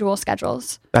individual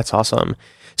schedules. That's awesome.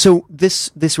 So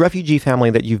this refugee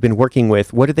family that you've been working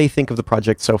with, what do they think of the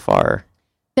project so far?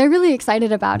 They're really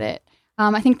excited about it.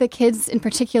 I think the kids in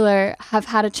particular have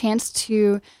had a chance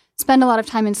to spend a lot of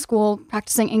time in school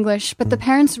practicing English, but the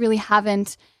parents really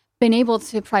haven't been able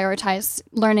to prioritize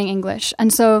learning English.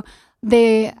 And so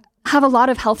they have a lot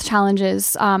of health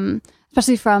challenges,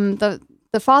 especially from the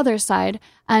father's side,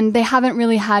 and they haven't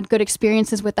really had good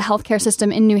experiences with the healthcare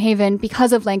system in New Haven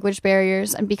because of language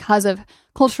barriers and because of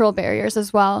cultural barriers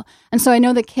as well. And so I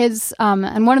know the kids,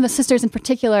 and one of the sisters in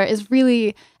particular, is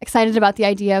really excited about the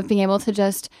idea of being able to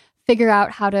just figure out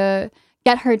how to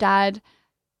get her dad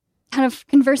kind of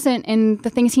conversant in the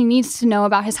things he needs to know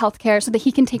about his healthcare so that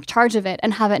he can take charge of it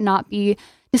and have it not be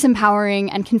disempowering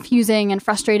and confusing and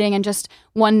frustrating and just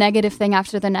one negative thing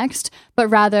after the next, but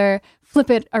rather flip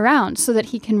it around so that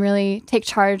he can really take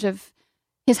charge of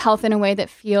his health in a way that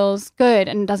feels good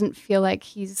and doesn't feel like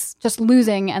he's just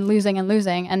losing and losing and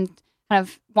losing and kind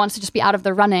of wants to just be out of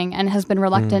the running and has been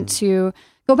reluctant to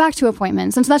go back to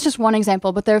appointments. And so that's just one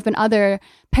example, but there have been other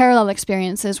parallel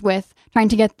experiences with trying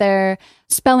to get their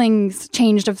spellings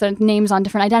changed of the names on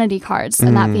different identity cards,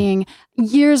 and that being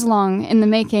years long in the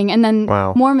making, and then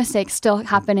more mistakes still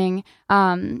happening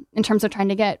in terms of trying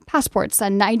to get passports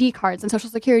and ID cards and social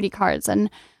security cards. And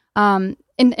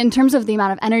in terms of the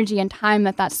amount of energy and time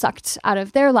that sucked out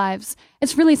of their lives,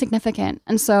 it's really significant.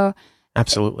 And so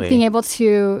absolutely being able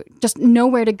to just know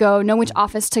where to go, know which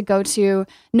office to go to,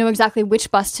 know exactly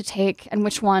which bus to take and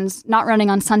which one's not running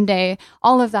on Sunday,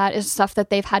 all of that is stuff that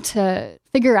they've had to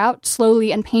figure out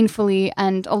slowly and painfully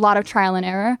and a lot of trial and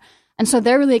error. And so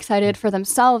they're really excited for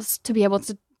themselves to be able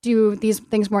to do these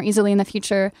things more easily in the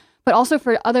future, but also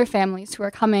for other families who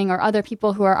are coming or other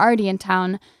people who are already in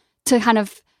town to kind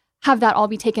of have that all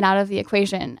be taken out of the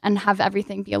equation and have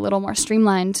everything be a little more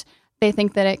streamlined. They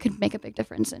think that it could make a big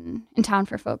difference in town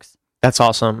for folks. That's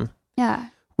awesome. Yeah.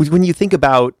 When you think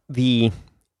about the,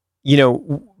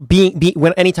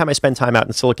 anytime I spend time out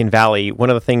in Silicon Valley,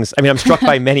 one of the things, I'm struck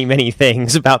by many, many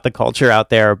things about the culture out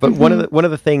there, but one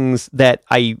of the things that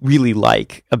I really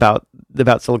like about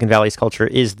Silicon Valley's culture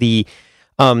is the,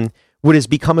 what has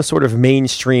become a sort of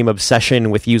mainstream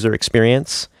obsession with user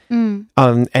experience. And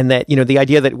that, the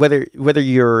idea that whether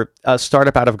you're a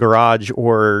startup out of garage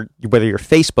or whether you're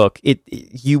Facebook,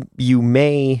 you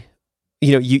may,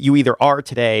 you either are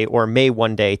today or may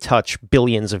one day touch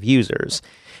billions of users.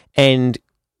 And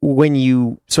when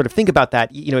you sort of think about that,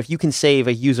 if you can save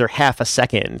a user half a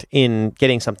second in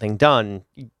getting something done,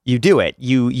 you do it.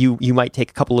 You might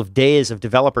take a couple of days of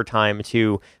developer time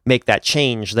to make that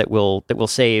change that will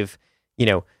save,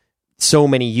 so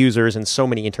many users and so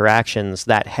many interactions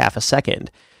that half a second.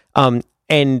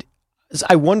 And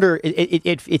I wonder,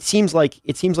 it seems like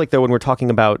though, when we're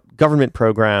talking about government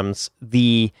programs,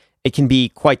 it can be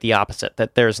quite the opposite,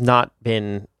 that there's not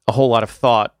been a whole lot of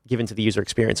thought given to the user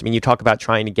experience. You talk about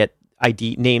trying to get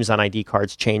names on ID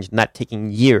cards changed and that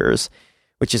taking years,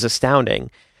 which is astounding.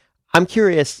 I'm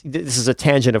curious, this is a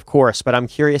tangent, of course, but I'm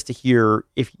curious to hear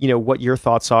if, what your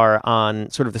thoughts are on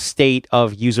sort of the state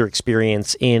of user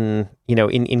experience in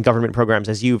government programs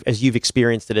as you've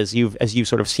experienced it, as you've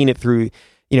sort of seen it through,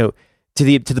 to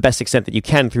the best extent that you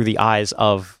can through the eyes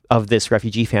of this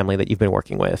refugee family that you've been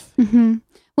working with. Mm-hmm.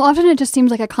 Well, often it just seems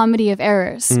like a comedy of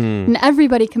errors, and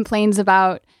everybody complains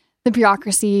about the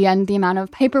bureaucracy and the amount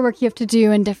of paperwork you have to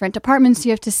do in different departments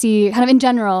you have to see, kind of in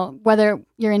general, whether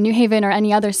you're in New Haven or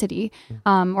any other city,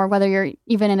 or whether you're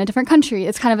even in a different country.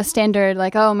 It's kind of a standard,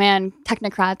 like, oh man,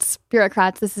 technocrats,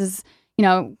 bureaucrats, this is,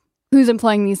 who's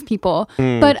employing these people.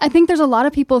 But I think there's a lot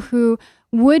of people who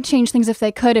would change things if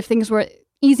they could, if things were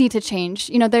easy to change.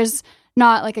 There's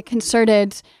not like a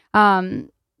concerted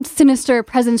sinister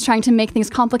presence trying to make things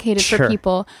complicated for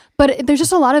people. But there's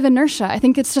just a lot of inertia. I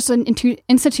think it's just an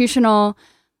institutional,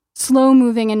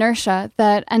 slow-moving inertia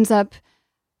that ends up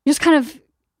just kind of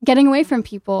getting away from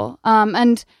people.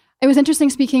 And it was interesting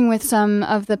speaking with some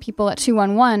of the people at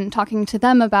 211, talking to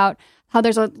them about how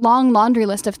there's a long laundry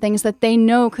list of things that they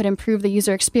know could improve the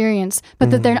user experience, but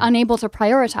that they're unable to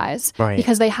prioritize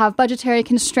because they have budgetary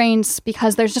constraints,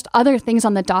 because there's just other things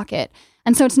on the docket.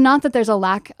 And so it's not that there's a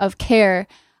lack of care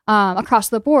across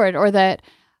the board, or that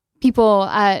people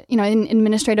at, in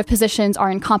administrative positions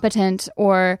are incompetent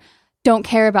or don't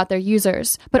care about their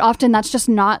users. But often that's just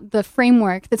not the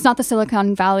framework. That's not the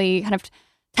Silicon Valley kind of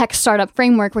tech startup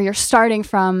framework where you're starting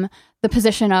from the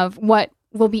position of what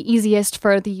will be easiest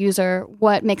for the user,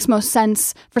 what makes most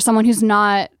sense for someone who's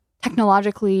not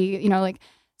technologically,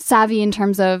 savvy in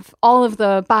terms of all of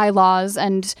the bylaws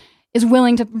and is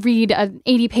willing to read an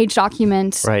 80-page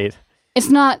document. Right. That's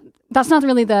not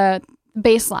really the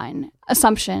baseline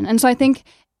assumption. And so I think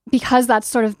because that's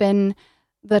sort of been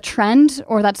the trend,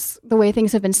 or that's the way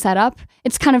things have been set up,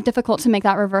 it's kind of difficult to make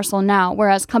that reversal now.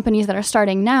 Whereas companies that are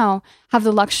starting now have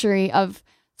the luxury of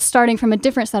starting from a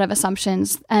different set of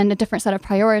assumptions and a different set of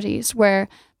priorities, where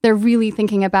they're really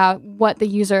thinking about what the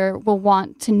user will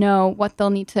want to know, what they'll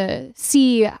need to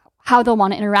see, how they'll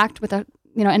want to interact with an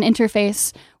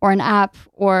interface or an app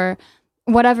or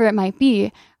whatever it might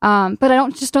be. But I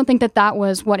don't think that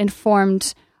was what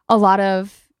informed a lot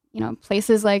of,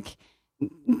 places like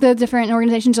the different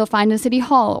organizations you'll find in City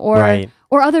Hall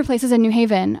or other places in New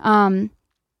Haven. And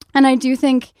I do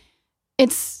think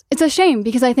it's a shame,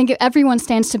 because I think everyone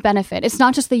stands to benefit. It's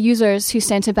not just the users who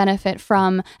stand to benefit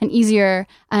from an easier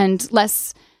and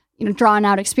less, drawn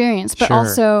out experience, but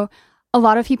also a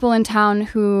lot of people in town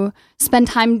who spend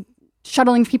time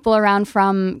shuttling people around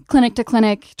from clinic to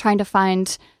clinic, trying to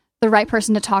find the right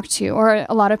person to talk to, or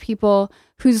a lot of people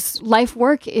whose life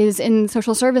work is in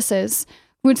social services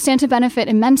would stand to benefit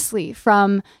immensely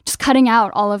from just cutting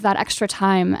out all of that extra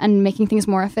time and making things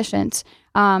more efficient.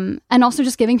 And also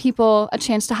just giving people a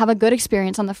chance to have a good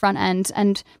experience on the front end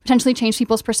and potentially change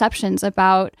people's perceptions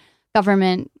about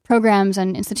government programs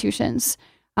and institutions.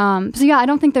 I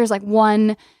don't think there's like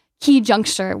one key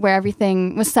juncture where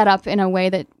everything was set up in a way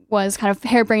that was kind of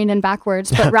harebrained and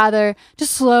backwards, but rather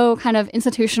just slow kind of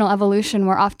institutional evolution,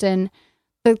 where often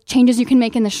the changes you can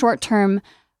make in the short term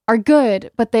are good,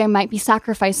 but they might be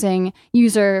sacrificing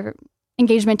user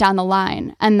engagement down the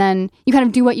line. And then you kind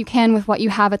of do what you can with what you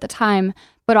have at the time,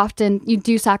 but often you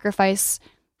do sacrifice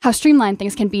how streamlined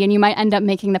things can be, and you might end up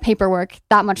making the paperwork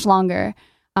that much longer,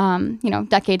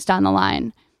 decades down the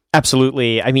line.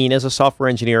 Absolutely. I mean, as a software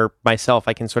engineer myself,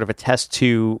 I can sort of attest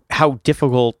to how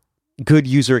difficult good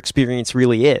user experience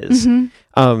really is. And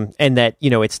that,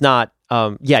 it's not,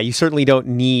 you certainly don't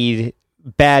need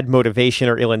bad motivation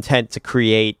or ill intent to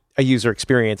create a user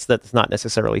experience that's not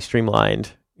necessarily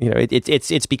streamlined.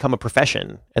 It's become a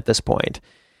profession at this point.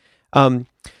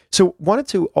 So wanted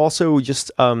to also just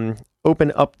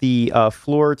open up the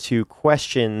floor to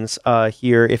questions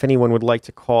here, if anyone would like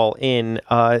to call in.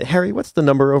 Harry, what's the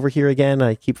number over here again?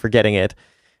 I keep forgetting it.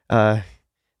 I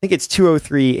think it's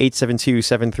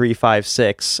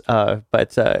 203-872-7356,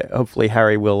 but hopefully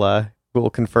Harry will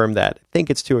confirm that. I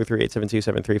think it's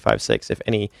 203-872-7356 if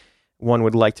anyone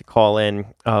would like to call in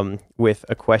with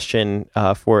a question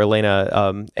for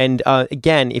Elena. And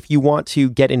again, if you want to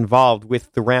get involved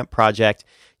with the RAMP project,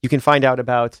 you can find out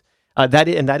about that,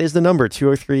 and that is the number,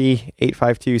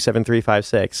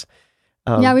 203-852-7356.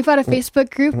 We've got a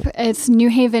Facebook group. It's New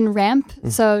Haven RAMP.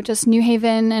 So just New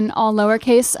Haven in all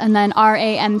lowercase, and then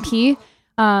RAMP.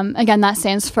 Again, that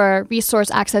stands for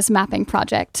Resource Access Mapping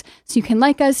Project. So you can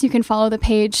like us, you can follow the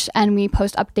page, and we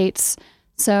post updates.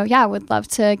 So would love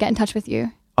to get in touch with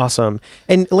you. Awesome.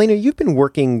 And Elena, you've been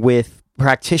working with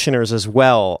practitioners as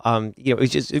well,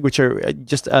 which are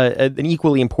just an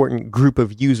equally important group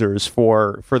of users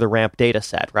for the RAMP data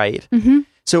set, right? Mm-hmm.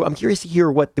 So I'm curious to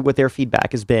hear what their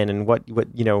feedback has been, and what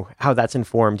how that's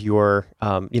informed your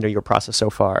your process so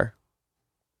far.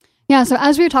 Yeah. So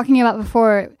as we were talking about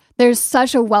before, there's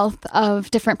such a wealth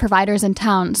of different providers in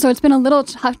town. So it's been a little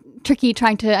tricky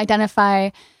trying to identify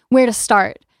where to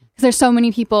start, because there's so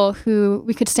many people who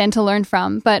we could stand to learn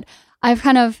from. But I've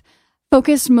kind of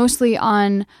focused mostly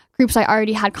on groups I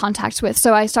already had contacts with.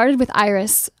 So I started with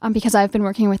Iris because I've been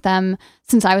working with them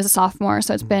since I was a sophomore.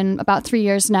 So it's been about 3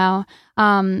 years now,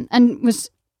 and was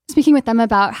speaking with them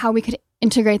about how we could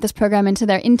integrate this program into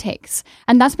their intakes.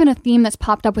 And that's been a theme that's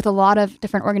popped up with a lot of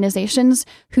different organizations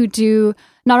who do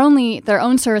not only their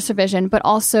own service provision, but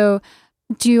also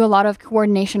do a lot of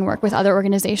coordination work with other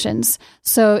organizations.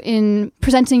 So in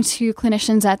presenting to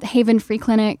clinicians at the Haven Free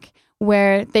Clinic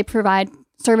where they provide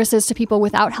services to people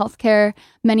without healthcare,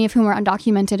 many of whom are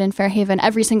undocumented in Fairhaven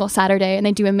every single Saturday, and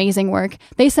they do amazing work.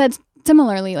 They said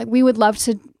similarly, like, we would love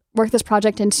to work this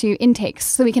project into intakes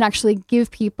so we can actually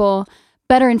give people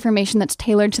better information that's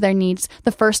tailored to their needs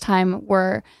the first time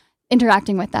we're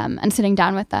interacting with them and sitting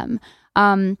down with them.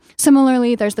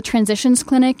 Similarly, there's the Transitions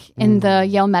Clinic in the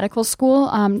Yale Medical School.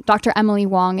 Dr. Emily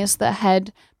Wong is the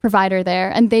head provider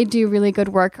there, and they do really good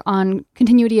work on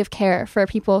continuity of care for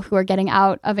people who are getting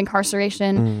out of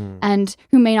incarceration and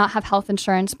who may not have health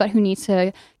insurance, but who need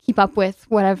to keep up with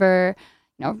whatever,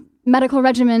 medical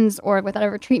regimens or with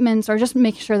whatever treatments, or just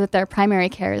make sure that their primary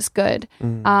care is good.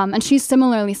 And she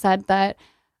similarly said that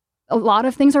a lot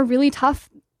of things are really tough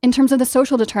in terms of the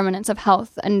social determinants of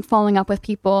health and following up with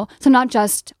people. So not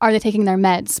just are they taking their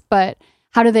meds, but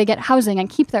how do they get housing and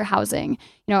keep their housing?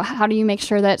 How do you make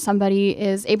sure that somebody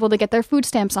is able to get their food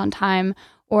stamps on time?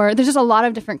 Or there's just a lot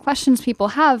of different questions people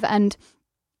have. And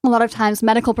a lot of times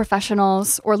medical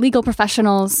professionals or legal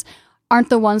professionals aren't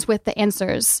the ones with the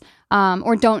answers,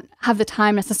 or don't have the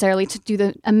time necessarily to do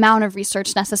the amount of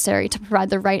research necessary to provide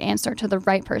the right answer to the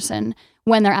right person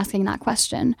when they're asking that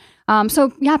question.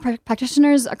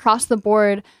 Practitioners across the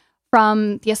board,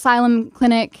 from the asylum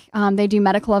clinic, they do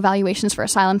medical evaluations for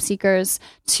asylum seekers,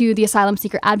 to the Asylum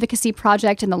Seeker Advocacy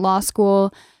Project in the law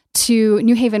school, to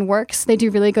New Haven Works, they do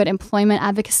really good employment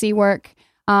advocacy work,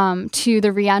 to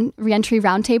the Reentry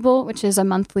Roundtable, which is a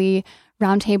monthly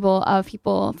roundtable of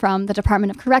people from the Department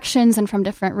of Corrections and from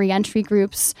different reentry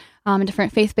groups and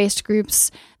different faith-based groups.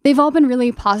 They've all been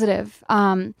really positive.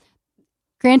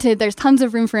 Granted, there's tons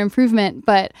of room for improvement,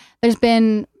 but there's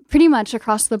been pretty much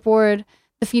across the board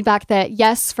the feedback that,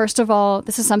 yes, first of all,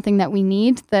 this is something that we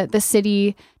need, that the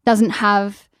city doesn't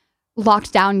have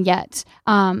locked down yet,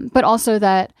 but also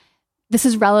that this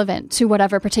is relevant to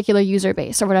whatever particular user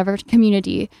base or whatever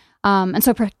community. And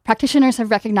so practitioners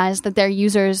have recognized that their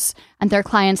users and their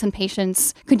clients and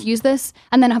patients could use this,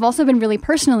 and then have also been really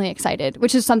personally excited,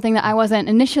 which is something that I wasn't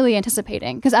initially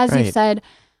anticipating. Because as you said,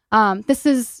 this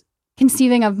is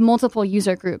conceiving of multiple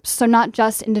user groups. So not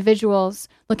just individuals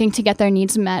looking to get their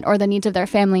needs met or the needs of their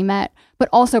family met, but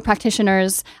also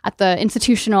practitioners at the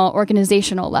institutional,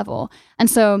 organizational level. And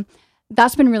so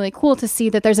that's been really cool to see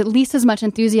that there's at least as much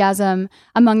enthusiasm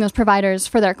among those providers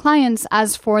for their clients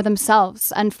as for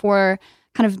themselves and for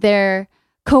kind of their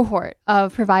cohort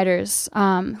of providers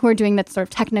who are doing that sort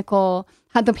of technical,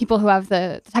 the people who have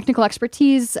the technical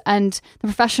expertise and the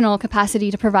professional capacity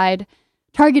to provide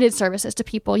targeted services to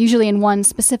people, usually in one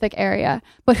specific area,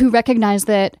 but who recognize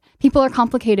that people are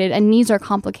complicated and needs are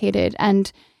complicated. And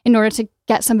in order to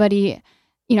get somebody,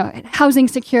 housing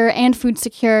secure and food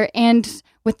secure and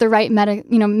with the right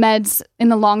meds in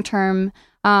the long term,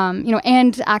 and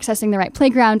accessing the right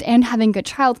playground and having good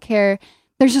childcare,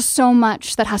 there's just so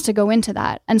much that has to go into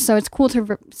that. And so it's cool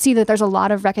to see that there's a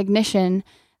lot of recognition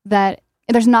that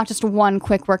there's not just one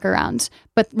quick workaround,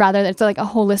 but rather it's like a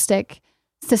holistic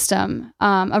system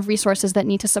of resources that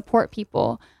need to support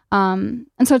people. And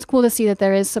so it's cool to see that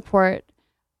there is support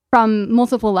from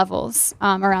multiple levels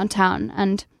around town.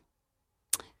 And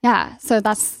yeah, so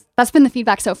that's been the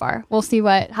feedback so far. We'll see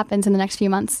what happens in the next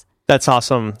few months. That's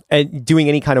awesome. And doing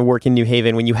any kind of work in New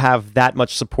Haven, when you have that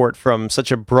much support from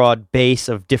such a broad base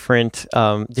of different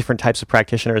types of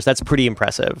practitioners, that's pretty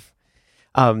impressive.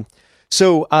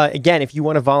 So again, if you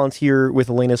want to volunteer with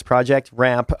Elena's project,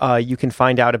 RAMP, you can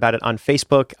find out about it on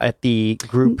Facebook at the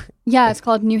group. Yeah, it's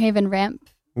called New Haven RAMP.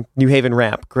 New Haven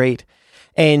RAMP, great.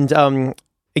 And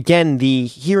again, the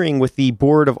hearing with the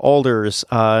Board of Alders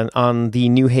on the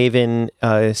New Haven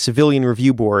Civilian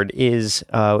Review Board is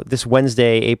this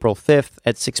Wednesday, April 5th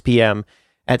at 6 p.m.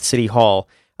 at City Hall.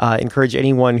 Encourage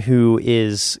anyone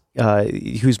who's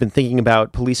been thinking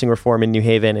about policing reform in New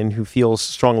Haven and who feels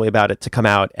strongly about it to come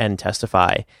out and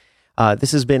testify.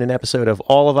 This has been an episode of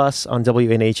All of Us on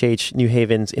WNHH, New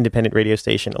Haven's independent radio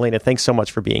station. Elena, thanks so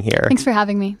much for being here. Thanks for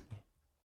having me.